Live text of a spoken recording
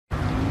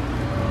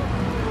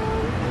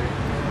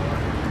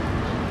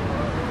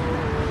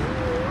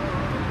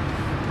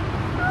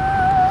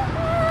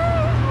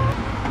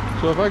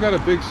So if I got a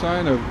big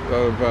sign of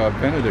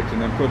Benedict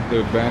and then put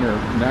the banner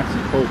Nazi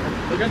Pope.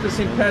 I got the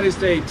St. Patty's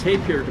Day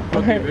tape here to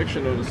put the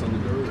eviction notice on the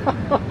door.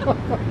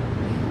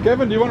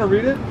 Kevin, do you want to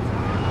read it?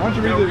 Why don't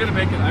you read it? We're gonna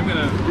make it. I'm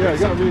gonna. Yeah, you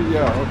gotta read.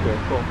 Yeah, okay,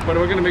 cool. But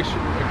we're gonna make sure.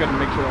 I gotta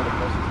make sure all the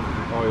questions.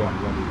 Oh yeah.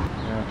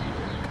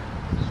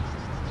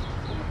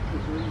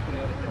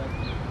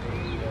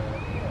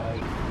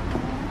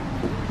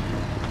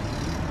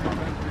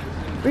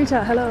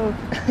 Rita, hello.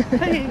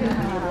 Hey.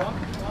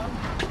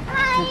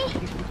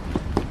 Hi.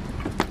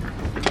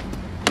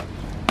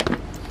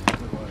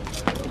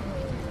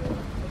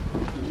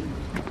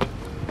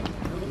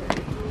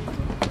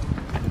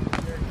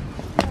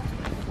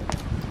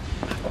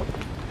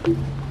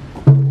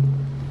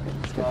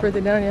 Let's go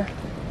further down, yeah.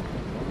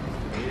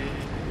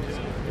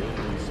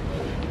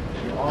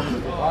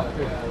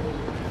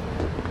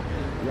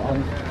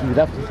 You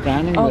left us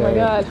standing Oh there. my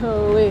God,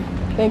 holy.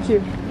 Thank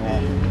you.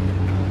 Yeah.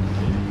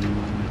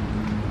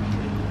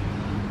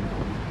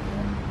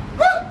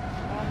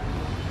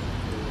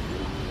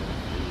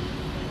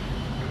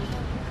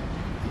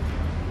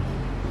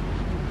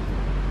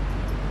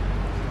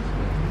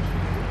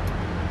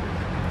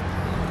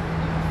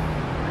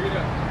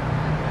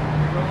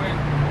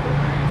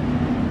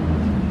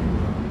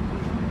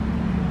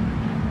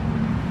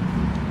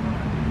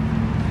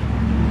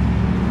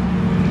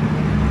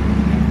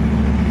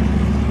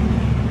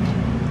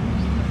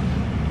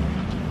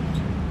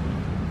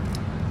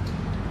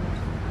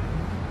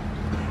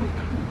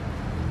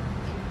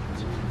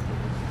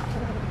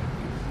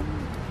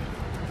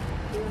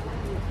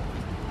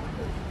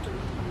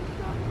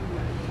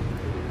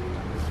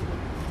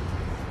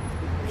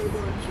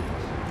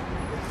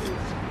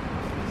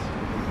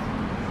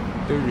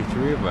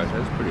 Three of us,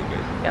 that's pretty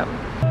good. Yep.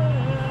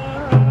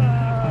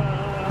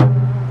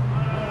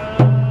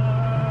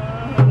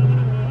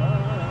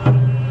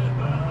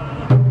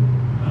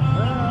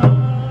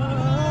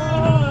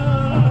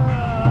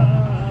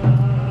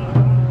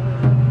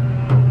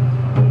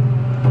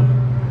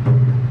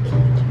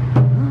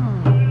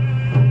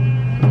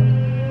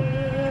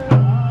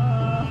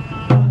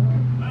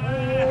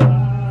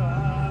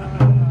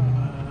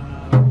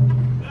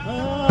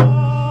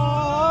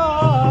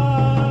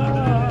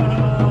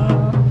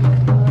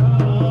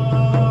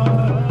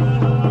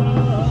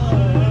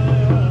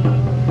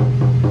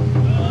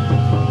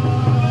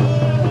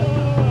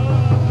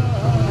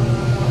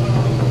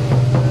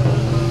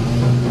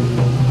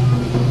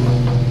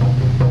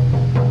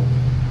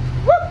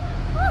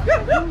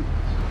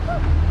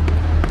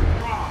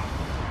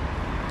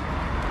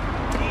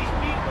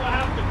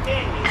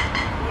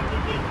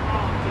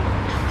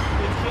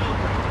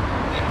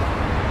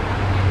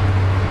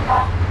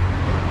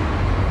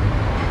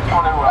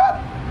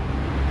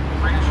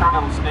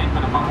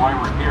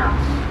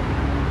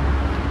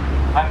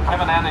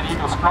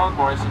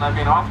 And I've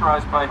been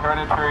authorized by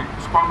hereditary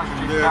Squamish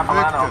Chief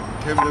Kiapilano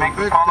to make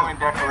the following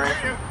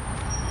declaration.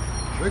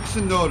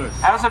 Eviction notice.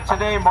 As of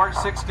today, March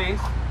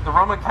 16th, the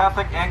Roman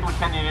Catholic,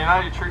 Anglican, and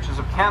United Churches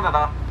of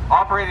Canada,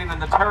 operating in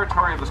the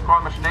territory of the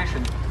Squamish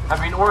Nation,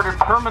 have been ordered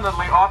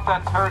permanently off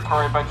that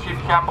territory by Chief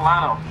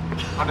Kiapilano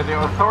under the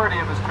authority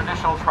of his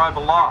traditional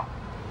tribal law.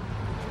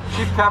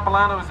 Chief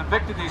Kiapilano has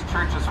evicted these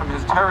churches from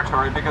his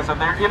territory because of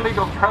their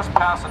illegal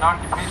trespass and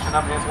occupation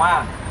of his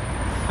land,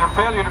 their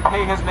failure to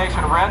pay his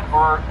nation rent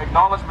or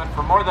acknowledgement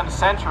for more than a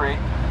century,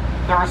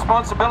 their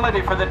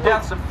responsibility for the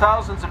deaths of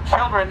thousands of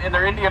children in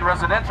their Indian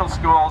residential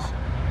schools,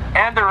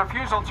 and their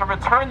refusal to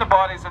return the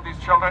bodies of these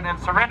children and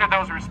surrender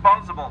those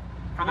responsible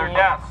for their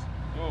deaths.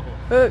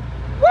 This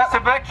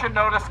eviction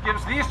notice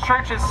gives these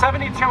churches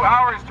 72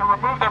 hours to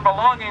remove their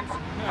belongings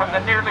from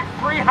the nearly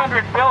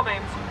 300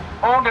 buildings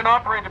owned and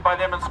operated by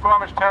them in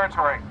Squamish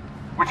territory,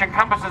 which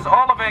encompasses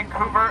all of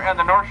Vancouver and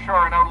the North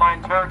Shore and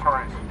outlying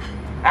territories.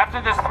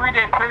 After this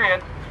 3-day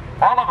period,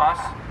 all of us,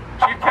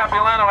 Chief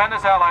Kiapilano and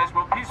his allies,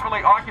 will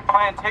peacefully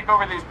occupy and take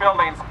over these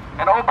buildings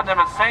and open them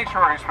as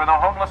sanctuaries for the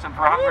homeless and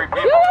for hungry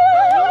people.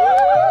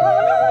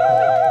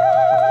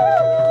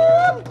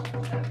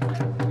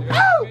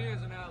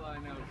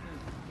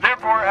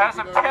 Therefore, as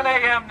of 10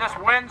 a.m. this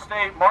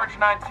Wednesday, March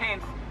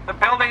 19th, the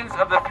buildings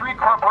of the three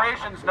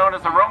corporations known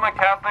as the Roman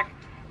Catholic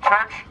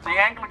Church, the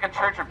Anglican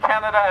Church of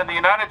Canada, and the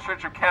United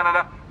Church of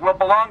Canada will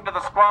belong to the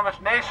Squamish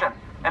Nation,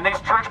 and these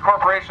church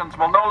corporations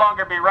will no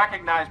longer be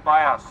recognized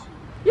by us.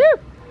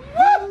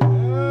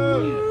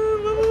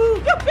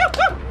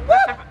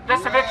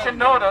 This eviction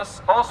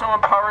notice also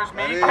empowers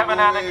me, Kevin,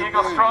 Annett,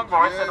 Eagle Strong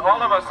Voice, and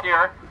all of us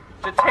here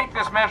to take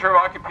this measure of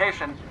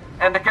occupation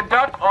and to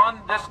conduct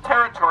on this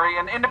territory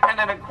an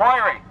independent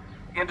inquiry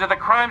into the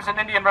crimes in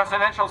Indian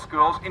residential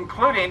schools,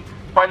 including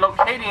by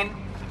locating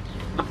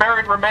the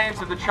buried remains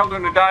of the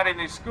children who died in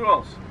these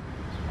schools.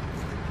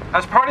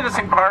 As part of this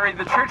inquiry,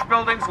 the church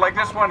buildings like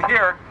this one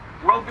here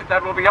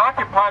that will be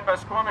occupied by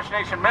Squamish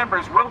Nation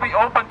members will be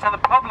open to the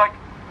public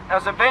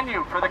as a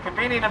venue for the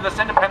convening of this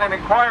independent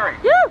inquiry,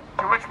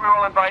 to which we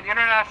will invite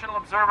international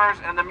observers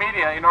and the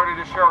media in order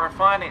to share our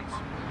findings.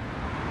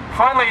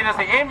 Finally, it is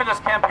the aim of this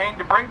campaign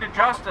to bring to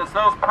justice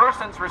those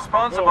persons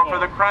responsible for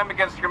the crime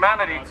against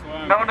humanity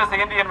known as the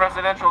Indian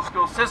residential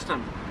school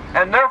system.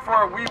 And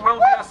therefore, we will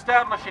be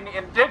establishing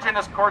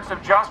indigenous courts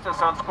of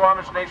justice on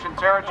Squamish Nation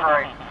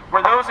territory,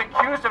 where those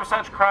accused of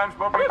such crimes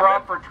will be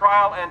brought for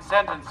trial and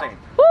sentencing.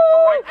 The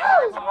white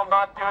Indians will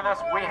not do this,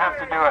 we have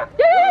to do it.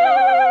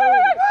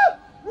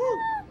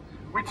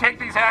 We take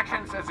these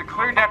actions as a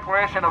clear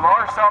declaration of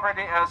our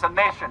sovereignty as a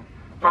nation,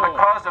 for the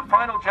cause of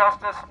final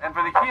justice and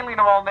for the healing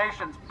of all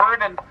nations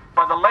burdened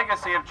by the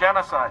legacy of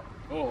genocide.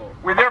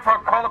 We therefore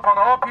call upon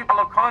all people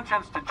of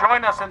conscience to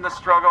join us in this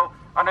struggle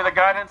under the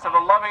guidance of a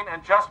loving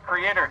and just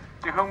Creator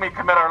to whom we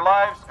commit our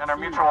lives and our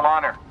mutual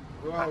honor.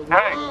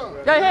 Hey!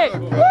 Hey, hey!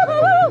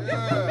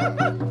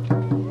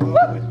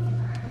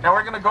 Now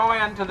we're going to go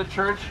into the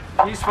church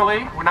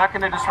peacefully. We're not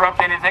going to disrupt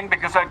anything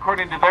because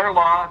according to their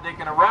law, they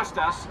can arrest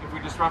us if we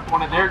disrupt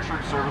one of their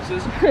church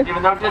services.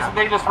 Even though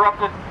they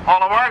disrupted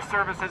all of our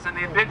services in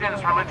the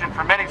indigenous religion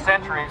for many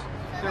centuries,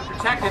 they're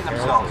protecting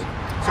themselves.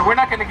 So we're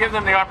not going to give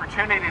them the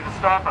opportunity to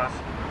stop us.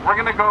 We're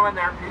going to go in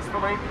there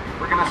peacefully.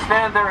 We're going to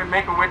stand there and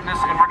make a witness,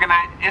 and we're going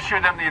to issue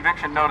them the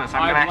eviction notice.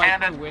 I'm going to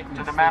hand it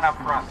to the man up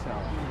front.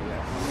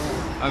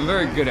 I'm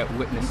very good at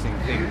witnessing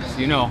things,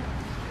 you know.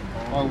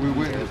 Oh, we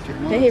witnessed it.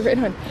 Hey, right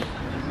on.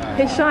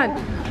 Hey, Sean.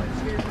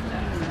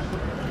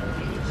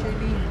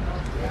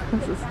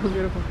 This is so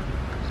beautiful.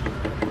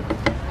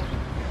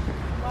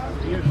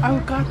 I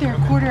got there a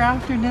quarter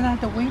after and then I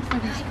had to wait for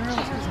these girls.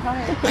 It was hi.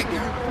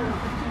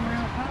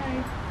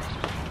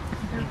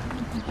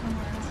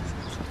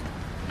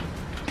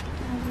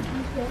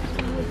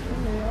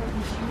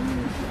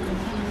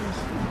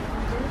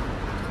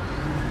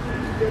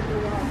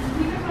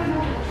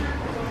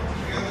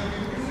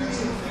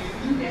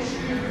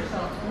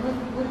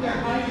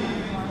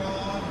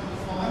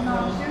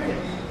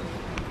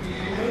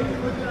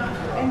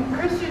 And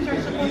Christians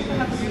are supposed to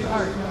have a big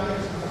heart.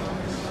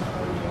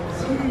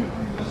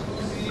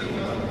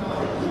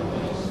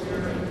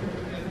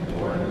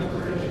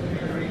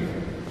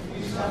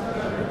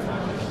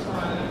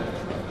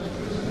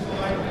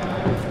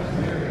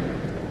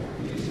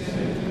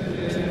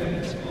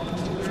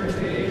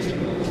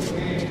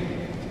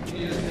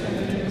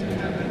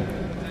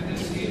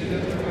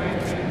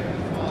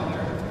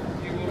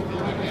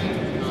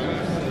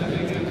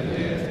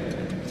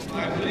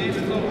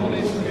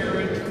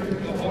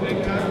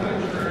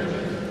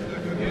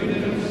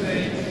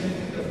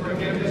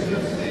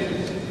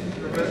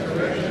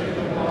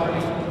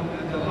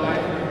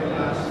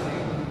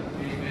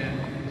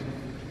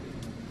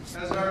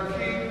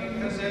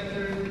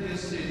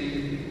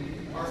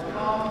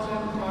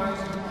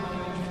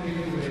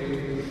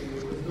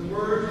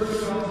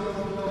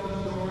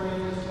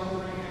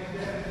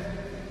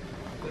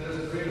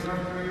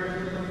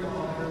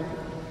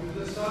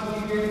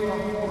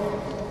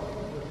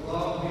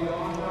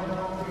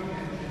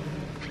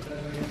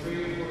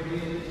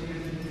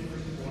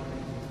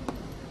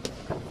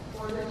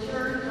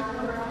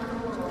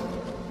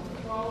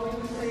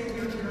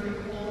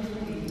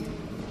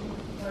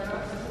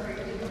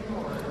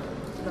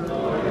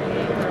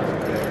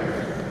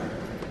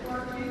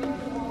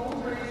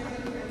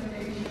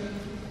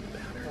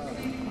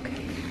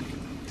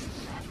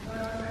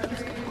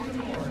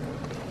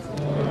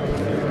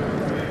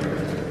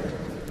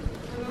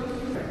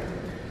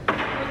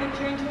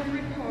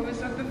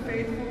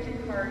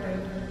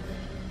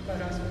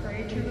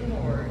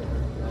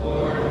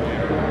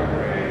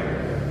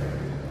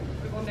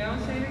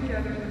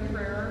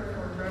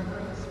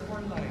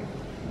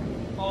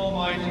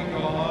 Almighty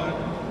God,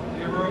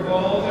 giver of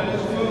all that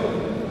is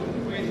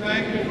good, we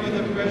thank you for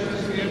the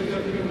precious gift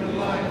of human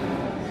life,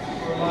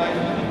 for life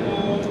in the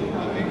womb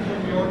coming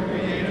from your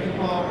creative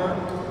power,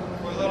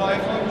 for the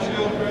life of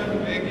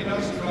children making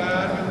us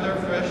glad with their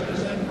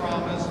freshness and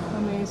promise,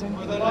 Amazing.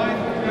 for the life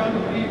of young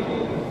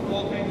people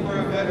hoping for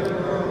a better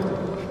world,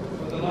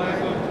 for the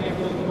life of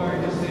people who are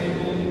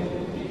disabled,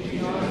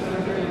 teaching us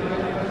that their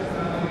life has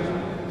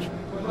value,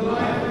 for the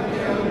life of the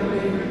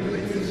elderly,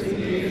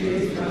 reducing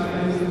ages,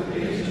 times, and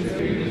patience,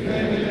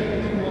 defending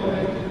every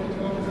woman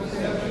from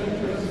conception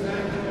to its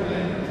natural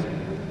end,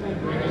 and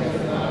bring us to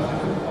God to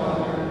the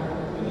Father,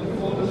 in the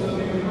fullness of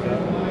your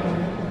eternal life,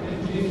 in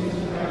Jesus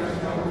Christ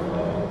our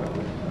Lord.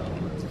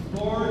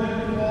 Lord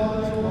and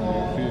Father of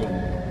all,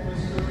 with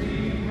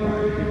serene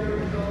courage,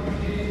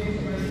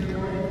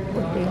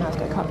 They have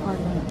to cut part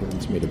of it.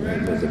 It's me to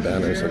bring the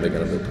banners so they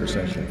got a little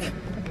procession.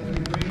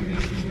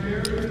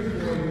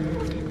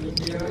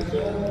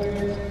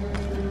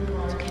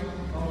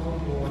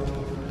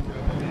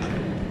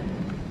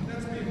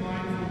 Let's be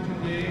mindful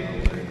today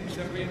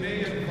that we may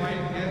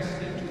invite guests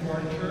into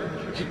our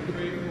church and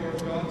pray for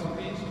God's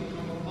peace to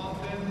come upon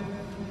them.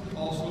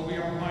 Also, we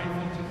are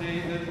mindful today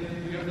that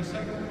we have the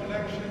second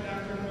collection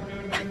after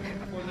communion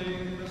for the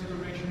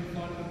restoration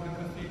fund of the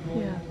cathedral.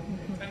 Yeah.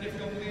 And if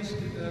you'll please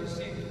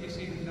be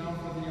seated now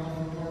for the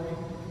offertory.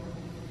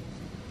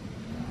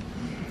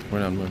 We're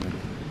not moving.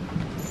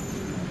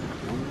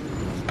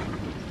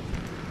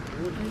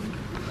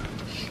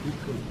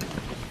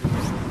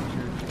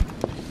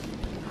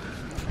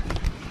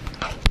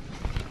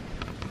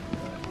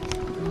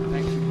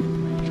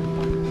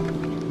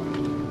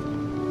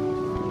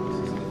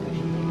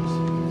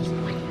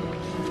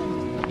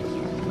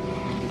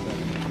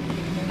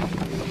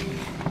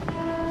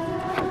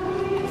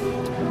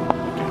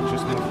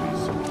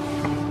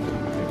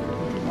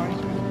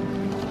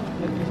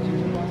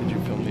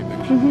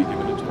 me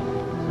giving it to him.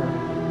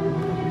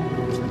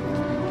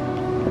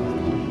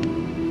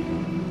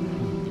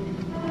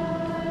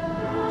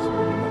 So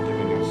you're not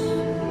giving us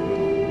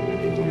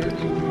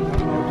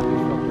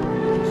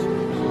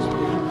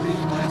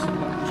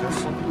just,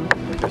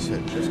 like I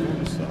said, just go on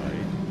the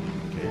side.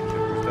 Okay,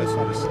 if that's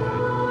not a slide.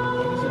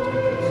 What does it take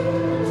us?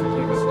 What does it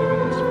take us doing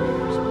this for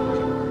years?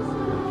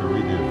 To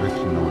read the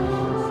eviction notice.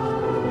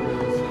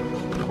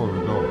 Before we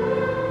go,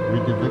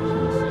 read the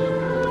evictions.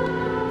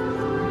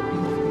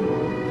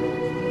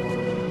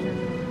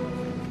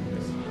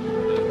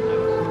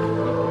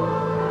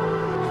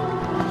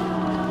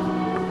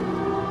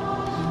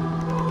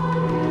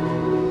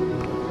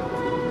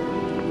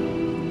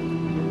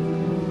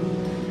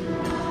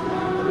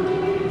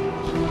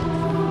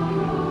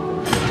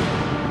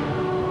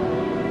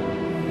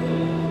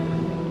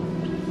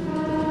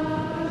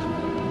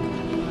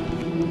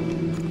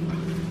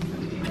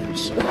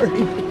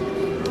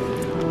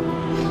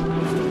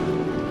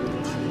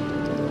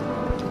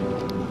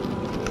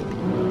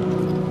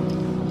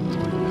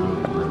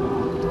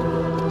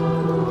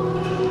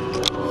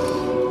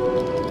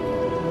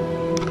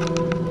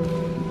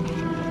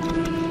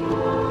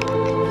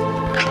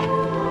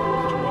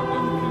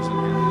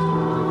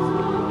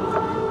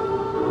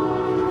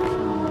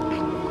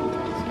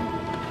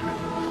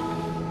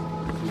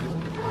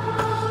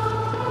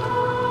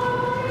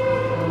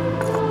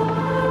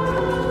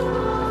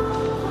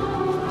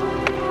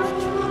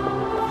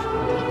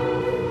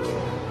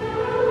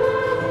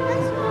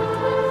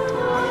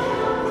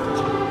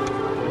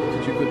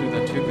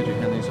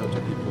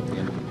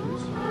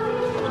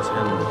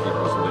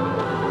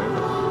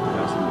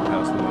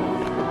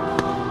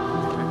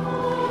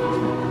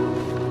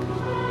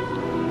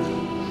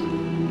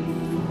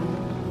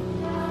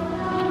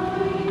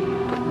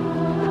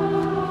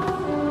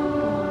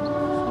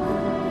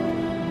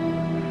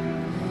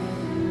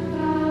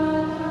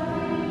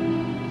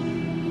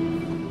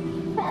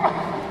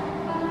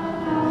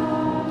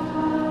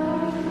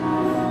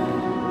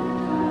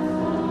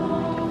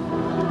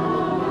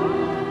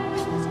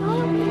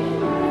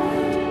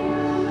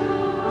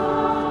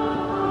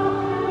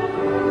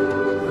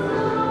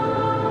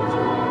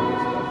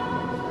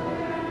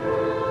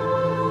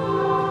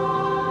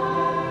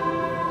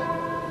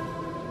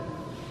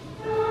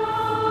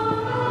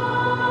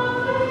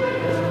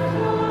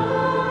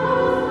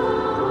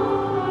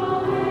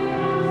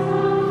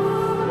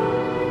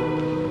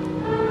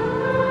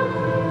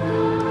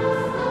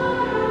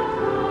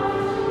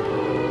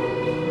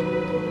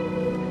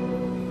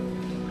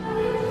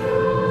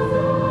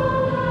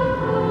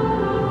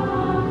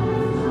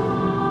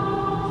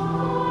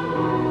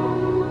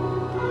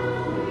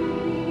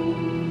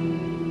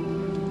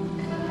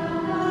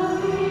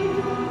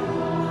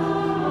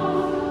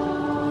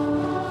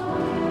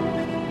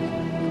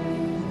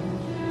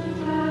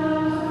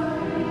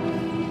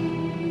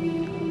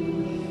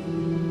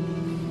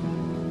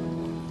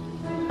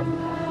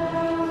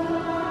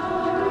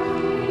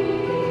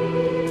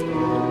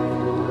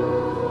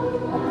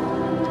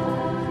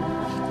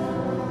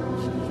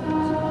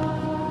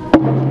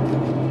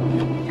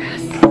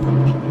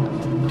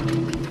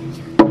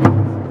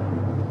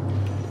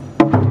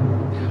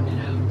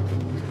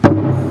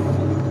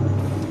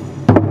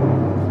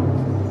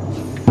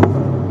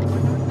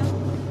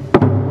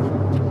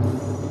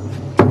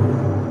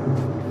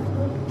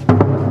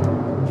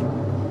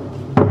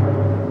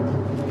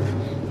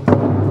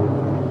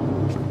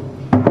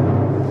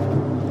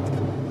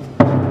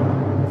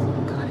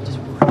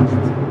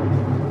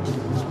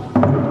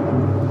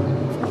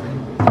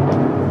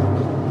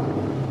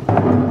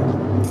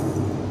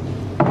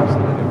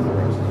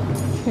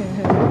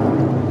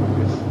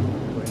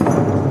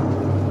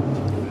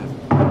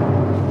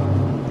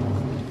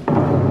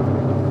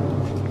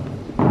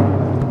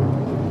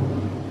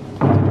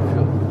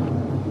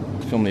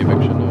 Film the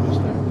eviction notice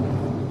there.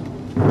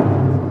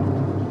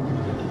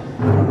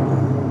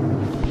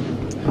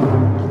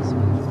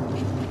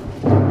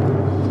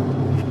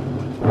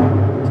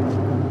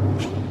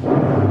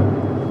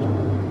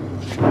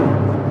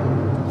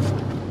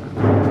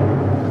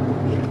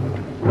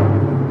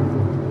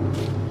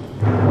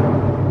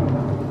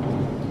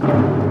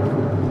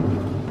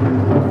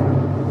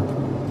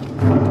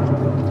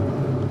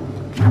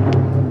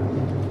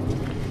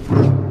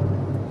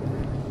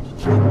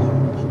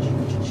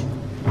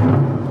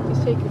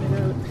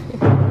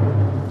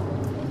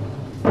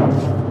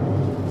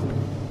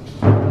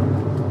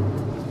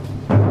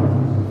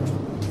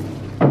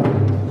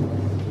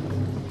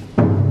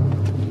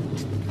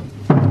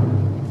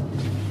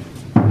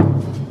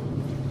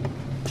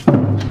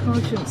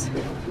 Conscience.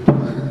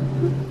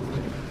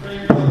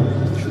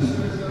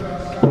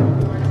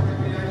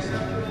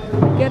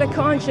 Get a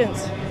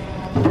conscience.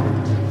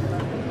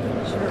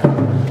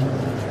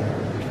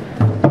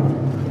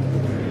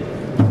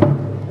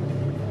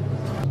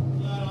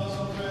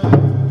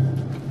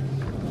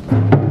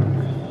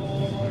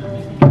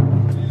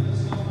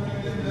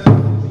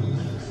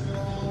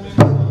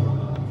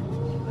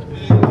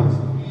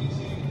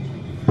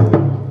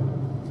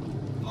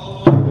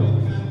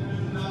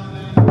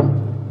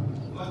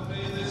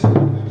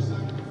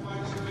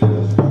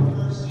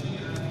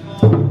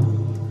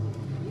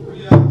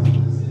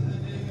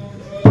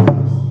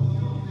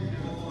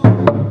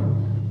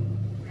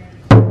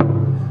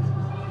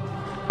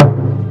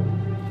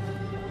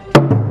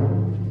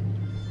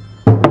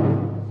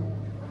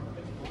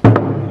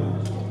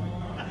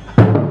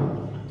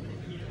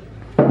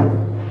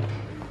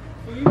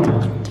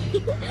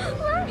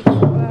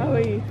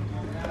 Wowie.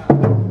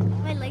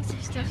 My legs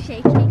are still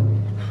shaking.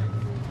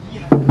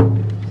 Your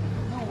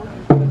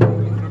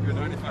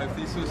 95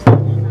 thesis.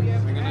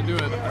 I'm gonna do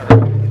it.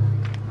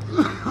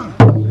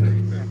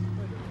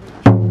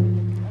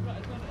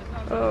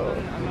 Oh.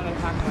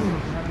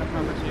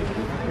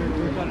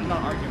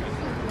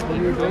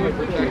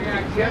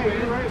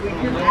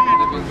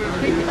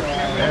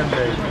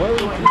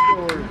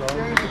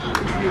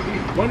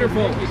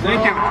 Wonderful.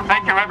 Thank you.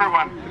 Thank you,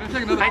 everyone. Can I take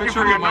another Thank you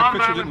picture? for your My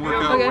picture nonviolent didn't work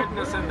field out. Okay.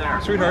 witness in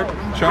there. Sweetheart,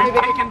 We've chump.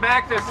 taken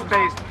back this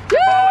space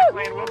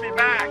symbolically, and we'll be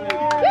back.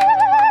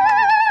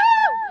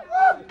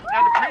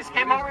 Now, the priest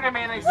came over to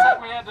me and he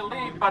said we had to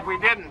leave, but we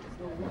didn't.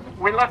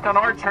 We left on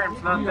our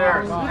terms, not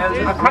theirs.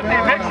 And I put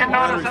the eviction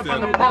notice up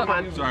on the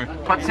pulpit, Sorry.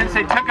 but since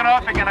they took it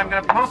off again, I'm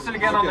going to post it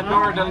again on the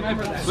door to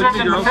serve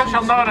an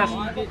official notice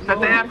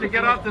that they have to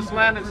get off this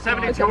land in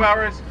 72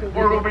 hours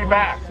or we'll be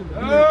back.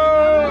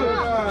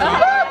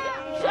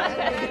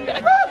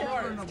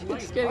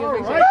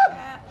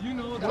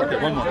 Okay,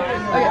 one more.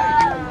 Okay.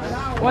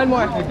 One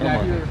more.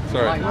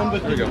 Sorry.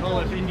 Here we go.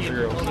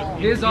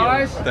 His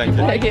eyes. Thank you.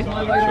 Thank you.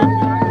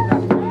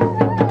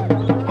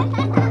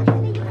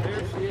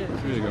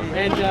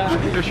 Here you go.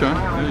 Here, Sean.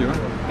 There you are.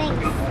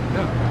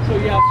 So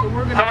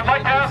I'd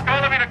like to ask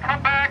all of you to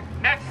come back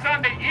next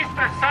Sunday,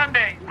 Easter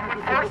Sunday, to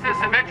enforce this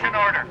eviction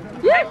order.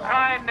 Same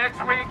time next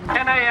week,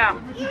 10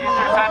 a.m. Easter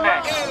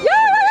Sunday.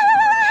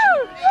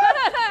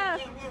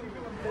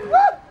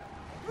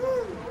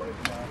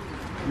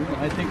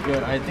 I think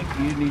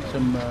you need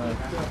some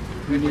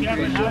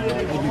education.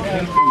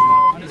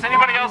 Does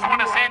anybody else want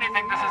to say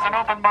anything? This is an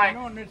open mic.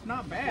 No, it's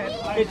not bad.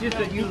 It's just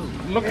that you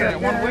look at it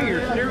one way,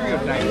 you're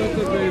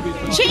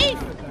stereotyping. Chief!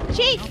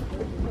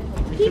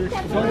 Keep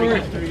that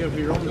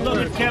Look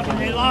at Kevin,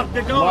 they locked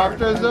the door.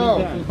 Locked us out.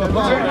 You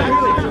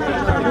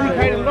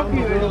kind of look at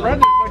your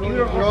brother, but you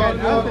don't look at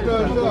Locked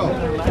us out.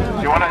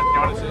 Do you want to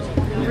say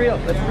something? real.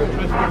 That's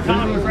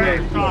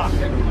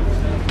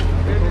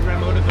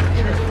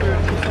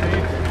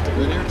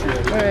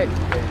Alright.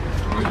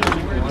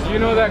 Do you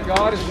know that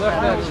God has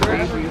left that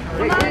church?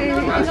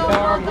 That's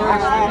far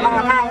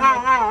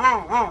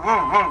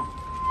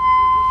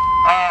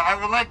I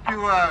would like to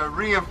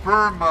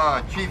reaffirm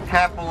Chief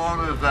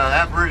Kiapilano's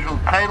Aboriginal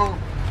title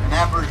and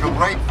Aboriginal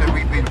rights that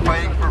we've been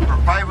fighting for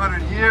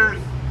 500 years.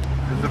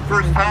 This is the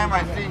first time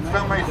I've seen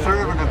somebody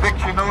serve an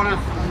eviction notice.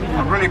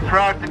 I'm really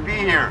proud to be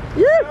here.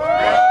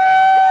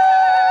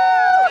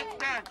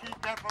 Chief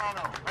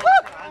Kiapilano.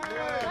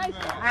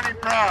 I'm really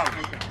proud.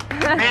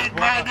 You made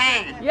my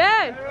day.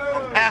 Yay!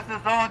 I'll pass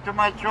this on to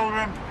my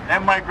children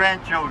and my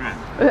grandchildren.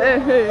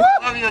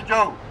 Love you,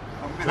 Joe.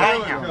 I'm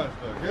behind you.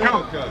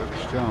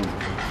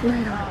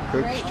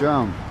 Cook's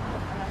jump.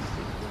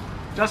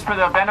 Just for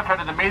the benefit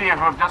of the media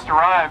who have just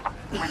arrived,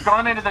 we've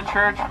gone into the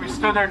church, we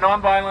stood there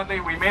non-violently,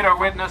 we made our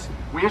witness,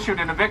 we issued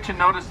an eviction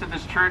notice to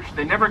this church.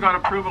 They never got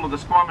approval of the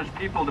Squamish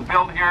people to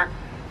build here.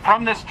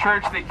 From this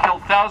church, they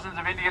killed thousands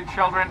of Indian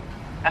children,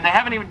 and they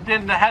haven't even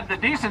had the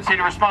decency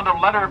to respond to a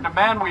letter of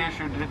demand we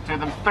issued to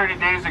them 30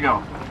 days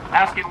ago,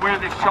 asking where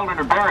these children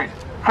are buried.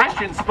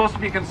 Christians supposed to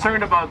be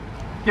concerned about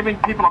giving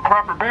people a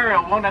proper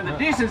burial won't have the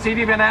decency to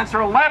even answer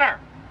a letter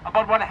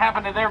about what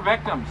happened to their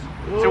victims.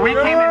 So we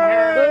came in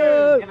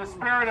here in a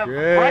spirit of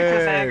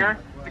righteous anger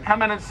to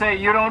come in and say,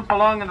 you don't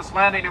belong in this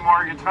land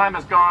anymore, your time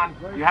is gone,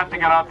 you have to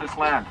get off this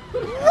land.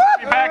 We'll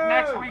be back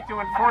next week to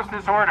enforce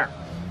this order.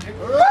 Good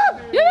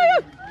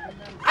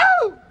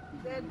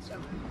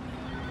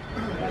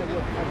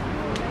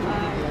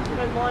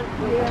morning.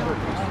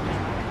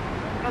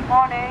 Good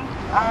morning.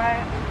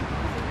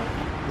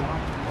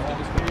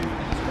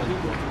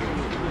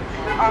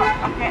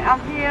 Okay, I'm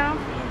here.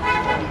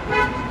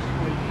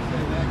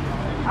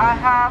 I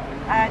have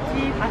a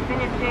deep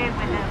affinity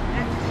with the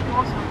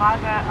school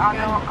survivor.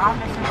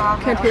 I'm a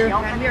survivor of the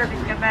orphanage in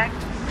Quebec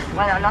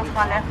when I lost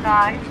my left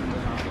eye.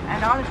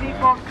 And all the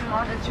people,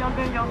 all the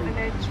children in the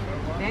orphanage,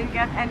 didn't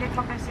get any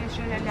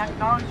compensation and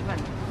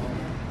acknowledgement.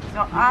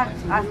 So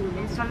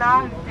it's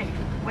solidarity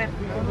with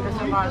the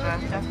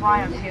survivors. That's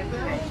why I'm here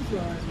today.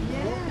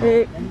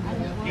 Hey.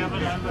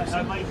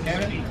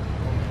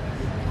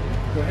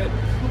 Go ahead.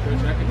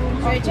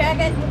 Red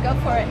jacket, go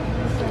for it.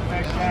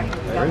 Red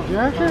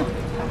jacket?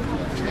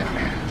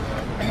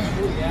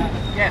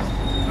 Yes,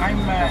 I'm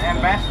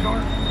ambassador.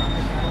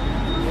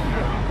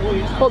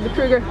 Hold the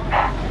trigger.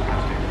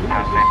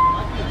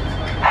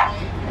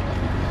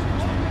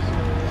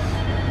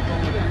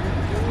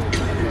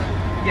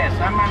 Yes,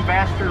 I'm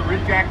ambassador,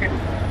 red jacket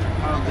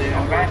of the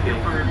ambassador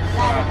for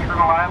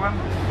Turtle Island,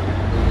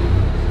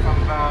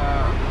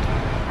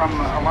 from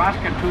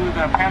Alaska to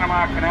the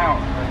Panama Canal.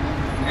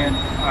 And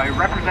I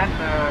represent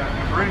the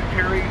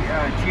hereditary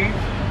chiefs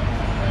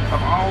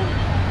of all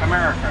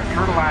America,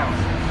 Turtle Island.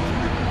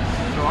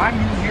 So I'm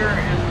here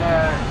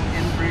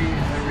in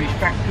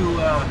respect to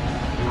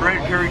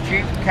hereditary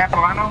chief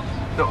Kiapilano,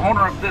 the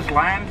owner of this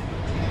land.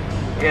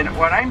 And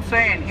what I'm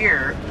saying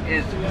here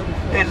is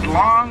it's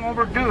long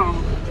overdue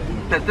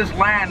that this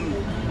land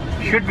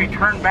should be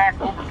turned back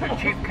over to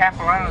Chief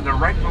Kiapilano, the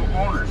rightful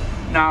owner.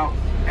 Now,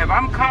 if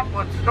I'm caught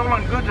with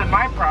stolen goods in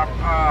my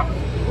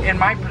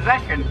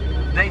possession,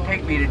 they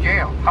take me to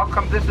jail. How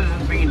come this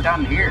isn't being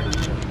done here?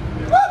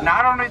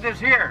 Not only this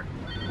here,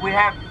 we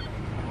have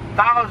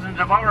thousands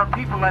of our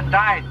people that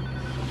died,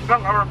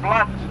 spilled our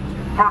blood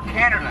for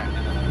Canada.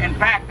 In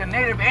fact, the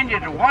Native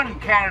Indians won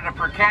Canada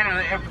for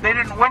Canada. If they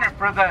didn't win it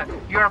for the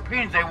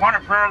Europeans, they won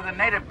it for the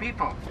Native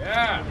people.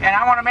 Yeah. And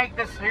I want to make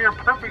this here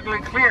perfectly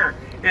clear.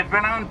 It's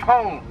been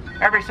untold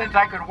ever since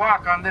I could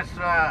walk on this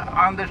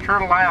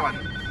Turtle Island.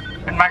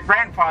 And my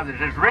grandfathers,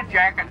 his red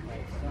jacket,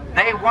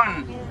 they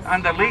won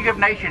on the League of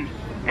Nations,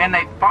 and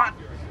they fought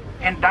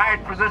and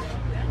died for this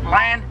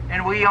land,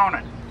 and we own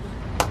it.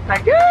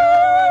 Thank you.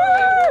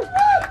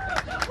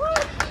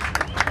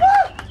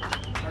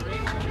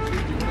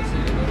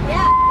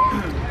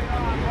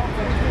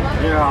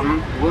 Yeah,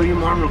 I'm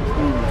William Arnold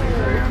Coons,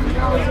 and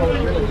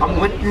I'm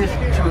witness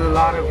to a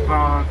lot of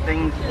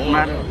things.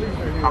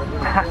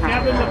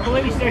 Kevin, the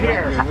police are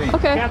here.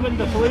 Okay. Kevin,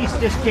 the police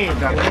just came.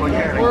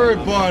 Worry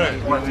about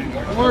it.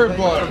 Worry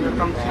about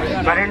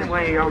it. But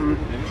anyway,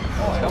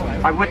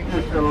 I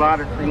witnessed a lot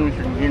of things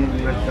in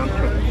the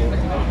junction.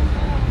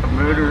 The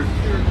murder,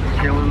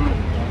 killing,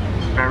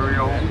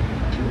 burial,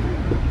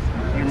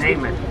 you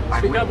name it.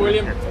 Speak up,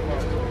 William.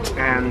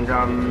 And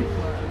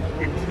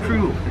it's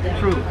true. It's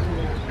true.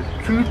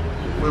 The truth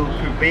will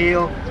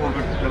prevail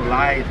over the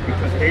lies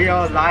because they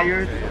are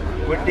liars.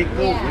 Where they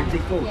go, They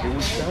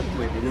will start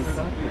with.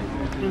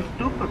 They're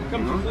stupid. You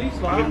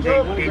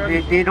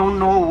know? They don't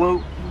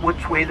know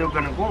which way they're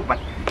gonna go. But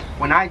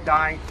when I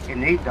die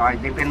and they die,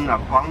 they've been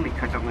upon me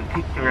because I'm gonna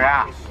kick their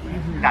ass.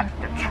 That's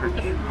the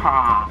church.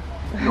 Ha!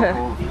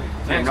 No,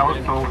 you know,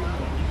 so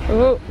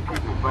Oh.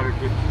 people better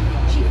get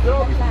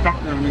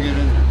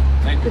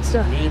Good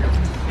stuff.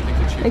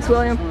 Thanks,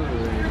 William.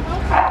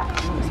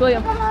 Thanks,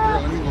 William.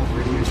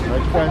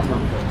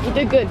 You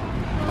did good.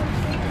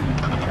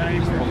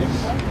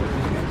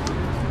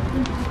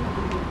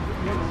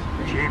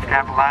 Chief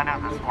Kiapilano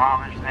of the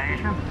Squamish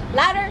Nation.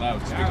 Louder.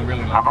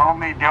 I'm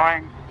only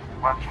doing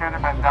what should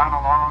have been done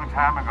a long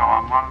time ago.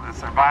 I'm one of the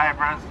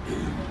survivors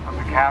of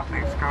the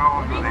Catholic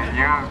schools where they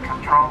used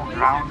controlled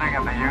drowning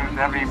and they used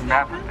every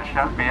method to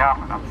shut me up,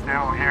 and I'm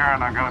still here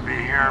and I'm going to be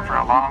here for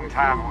a long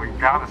time. We've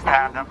got to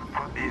stand up and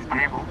put these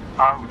people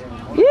out.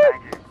 Thank you.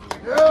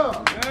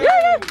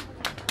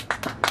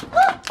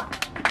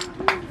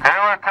 I'd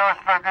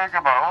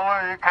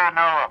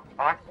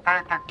like to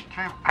thank the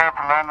Chief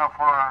Kiapilano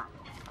for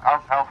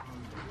us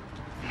helping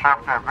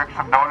serve the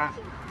eviction notice.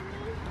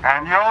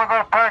 And you all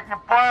got to pack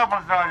your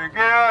Bibles on you.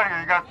 Get out of here.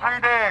 You got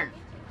 3 days.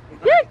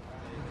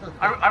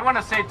 I want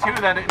to say too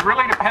that it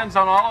really depends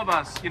on all of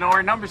us. You know,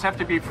 our numbers have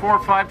to be 4 or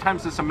 5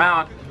 times this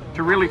amount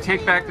to really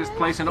take back this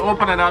place and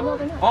open it up.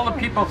 All the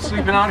people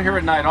sleeping out here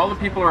at night, all the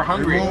people are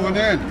hungry. You're moving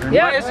in.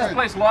 Why is this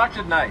place locked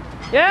at night?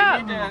 Yeah.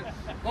 We need to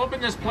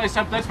open this place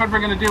up. That's what we're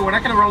going to do. We're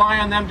not going to rely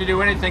on them to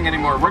do anything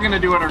anymore. We're going to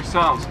do it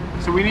ourselves.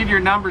 So we need your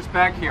numbers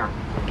back here.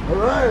 All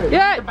right.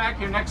 Yeah. You're back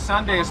here next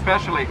Sunday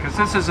especially, because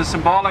this is a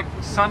symbolic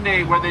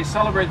Sunday where they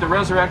celebrate the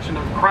resurrection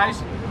of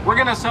Christ. We're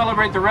going to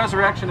celebrate the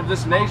resurrection of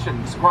this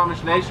nation, the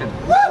Squamish Nation.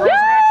 The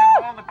resurrection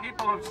of all the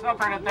people who've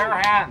suffered at their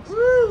hands. So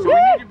we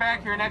need you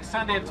back here next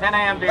Sunday at 10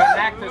 a.m. to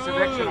enact this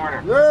eviction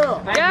order.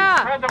 Thank you.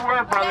 Spread the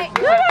word, brothers and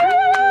sisters.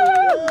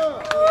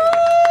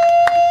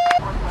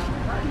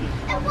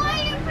 And why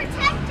are you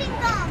protecting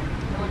them?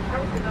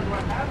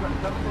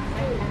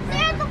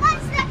 They're the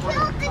ones that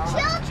killed the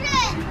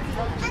children.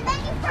 And then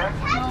you protect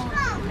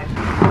them.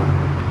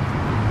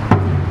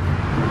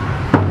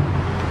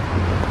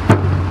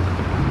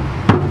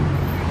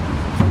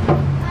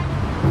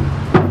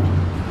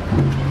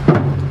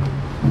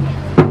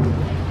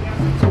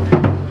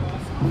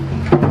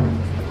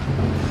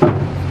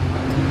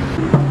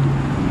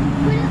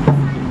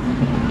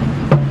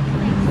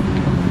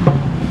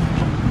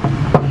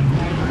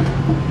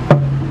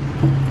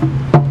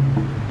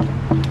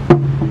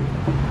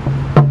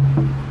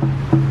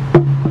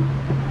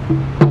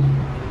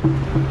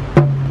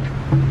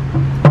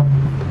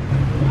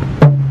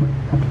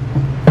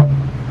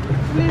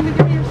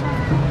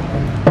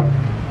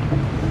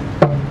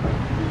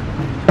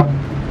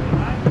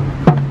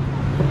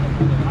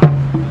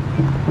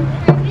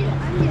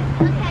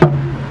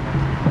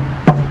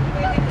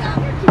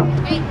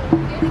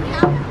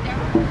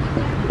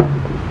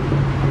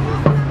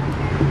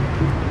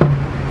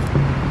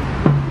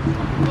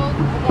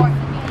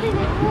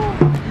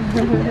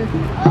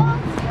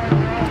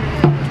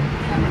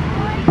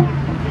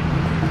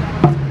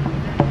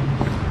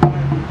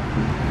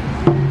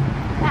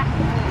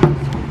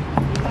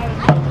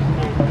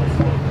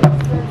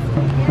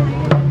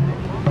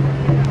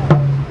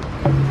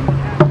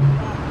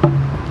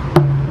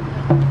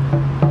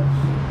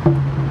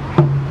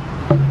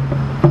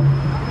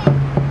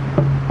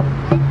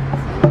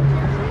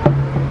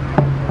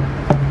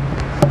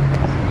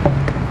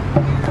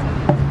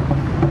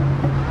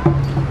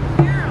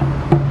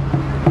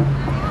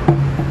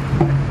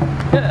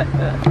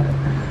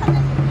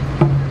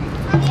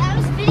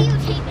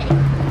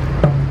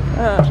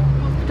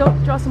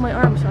 Don't draw on my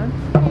arm, Sean.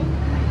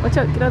 Watch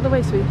out, get out of the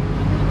way, sweet.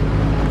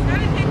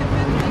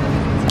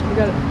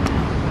 got it.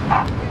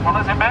 Well,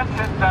 as I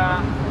mentioned,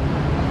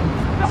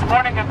 this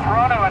morning in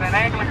Toronto at an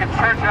Anglican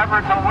church,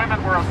 Aboriginal women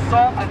were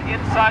assaulted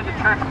inside the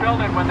church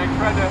building when they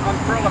tried to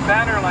unfurl a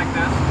banner like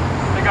this.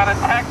 They got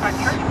attacked by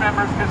church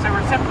members because they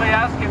were simply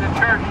asking the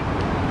church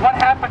what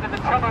happened to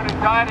the children who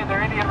died in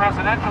their Indian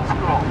residential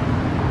school.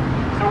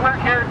 So we're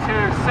here to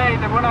say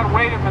that we're not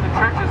waiting for the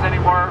churches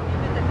anymore.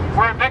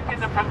 We're evicting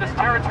them from this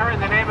territory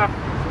in the name of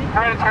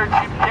Hereditary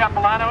Chief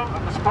Kiapilano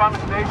of the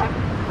Squamish Nation.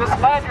 This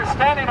land you're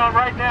standing on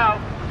right now,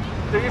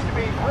 there used to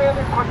be 300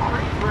 foot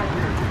trees right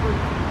here. This was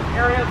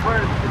areas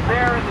where the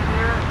bear and the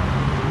deer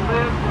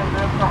lived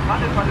and were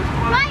hunted by the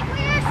Squamish. Right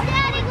where you're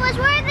standing was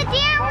where the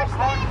deer were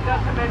standing.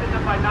 Decimated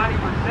them by 90%.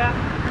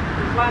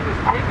 This land was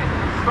taken,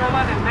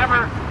 stolen, and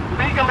never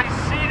legally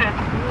ceded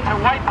to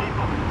white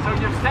people. So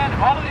you stand,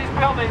 all of these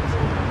buildings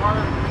are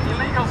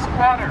illegal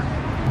squatters.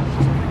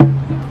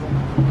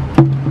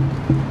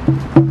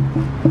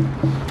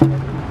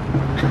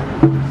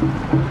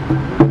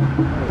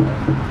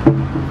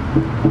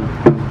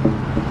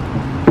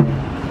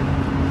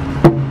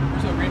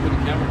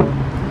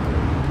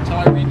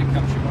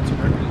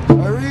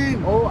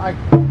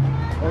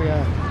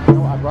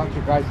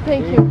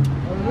 Thank you.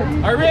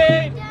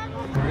 Irene!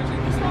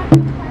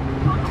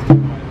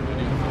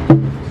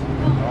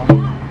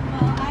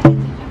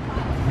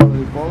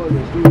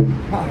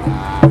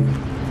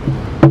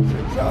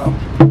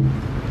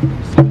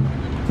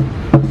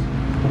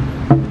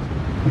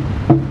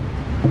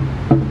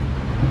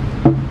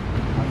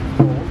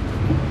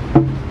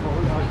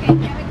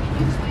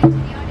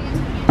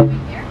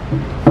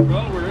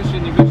 Well, we're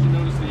issuing the eviction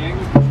notice to the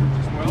Anglican church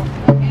as well.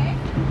 Okay.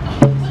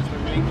 This is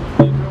their main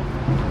cathedral.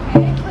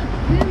 Okay.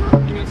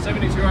 You got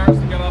 72 hours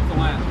to get off the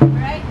land.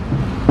 Right.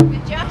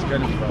 Good job. It's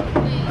got his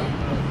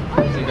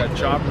so you got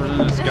choppers in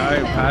the sky,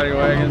 paddy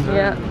wagons.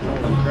 Yeah.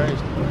 Oh,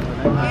 Christ.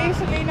 Hey,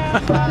 Selena.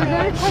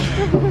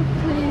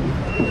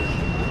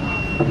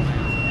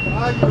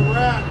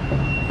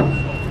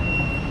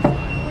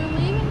 We're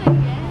leaving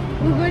again.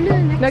 We're going to the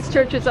Next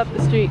church is up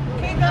the street.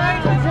 Okay, guys.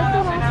 Is that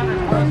the last one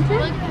we're going to?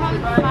 Like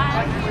probably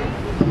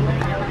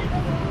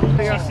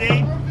 5. You see?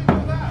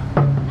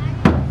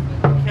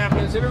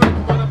 Captain, is everyone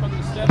come on up on the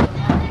steps?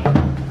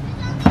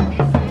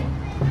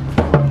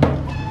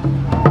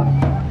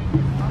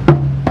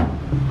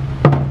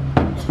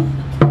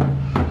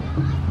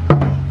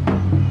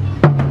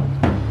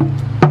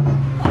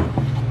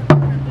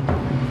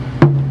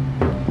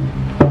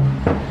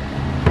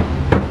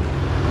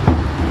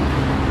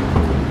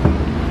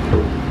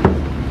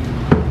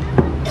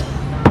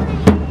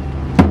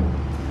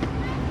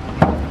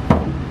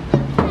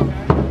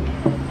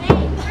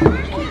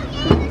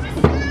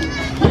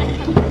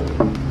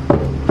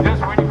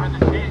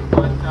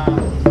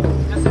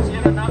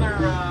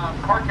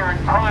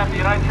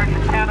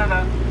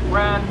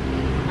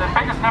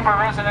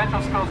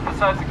 Residential schools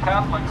besides the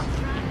Catholics.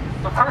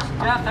 The first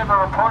death ever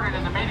reported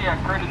in the media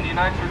occurred in the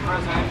United Church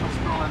Residential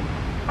School in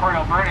Port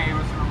Alberta. It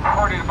was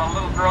reported about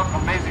a little girl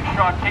from Amazing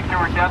Shot kicked to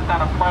her death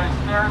down a flight of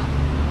stairs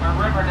by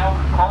Reverend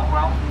Albert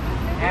Caldwell.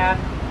 And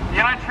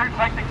the United Church,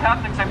 like the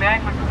Catholics and the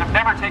Anglicans, have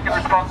never taken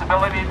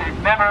responsibility.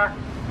 They've never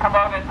come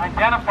out and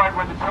identified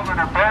where the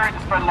children are buried,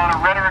 despite a lot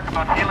of rhetoric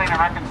about healing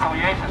and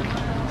reconciliation.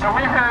 So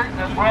we're here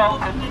as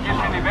well to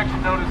issue an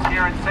eviction notice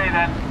here and say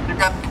that you've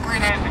got 3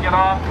 days to get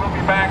off. We'll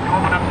be back to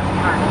open up this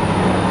church.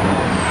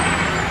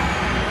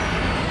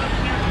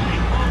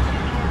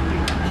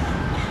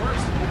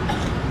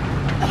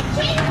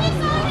 Jesus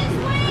on his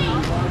way!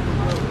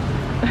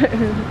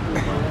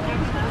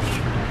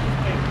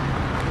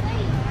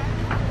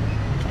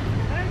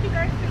 Why don't you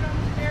guys sit on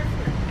the stairs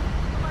here?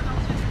 Come on,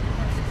 I'll sit.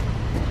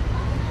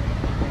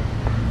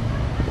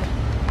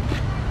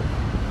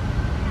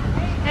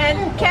 And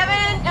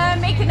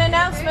Kevin, make an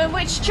announcement.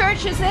 Which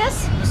church is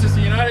this? This is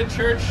the United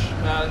Church,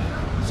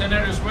 St.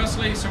 Andrews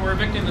Wesley, so we're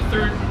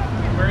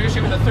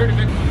issuing the third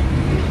eviction.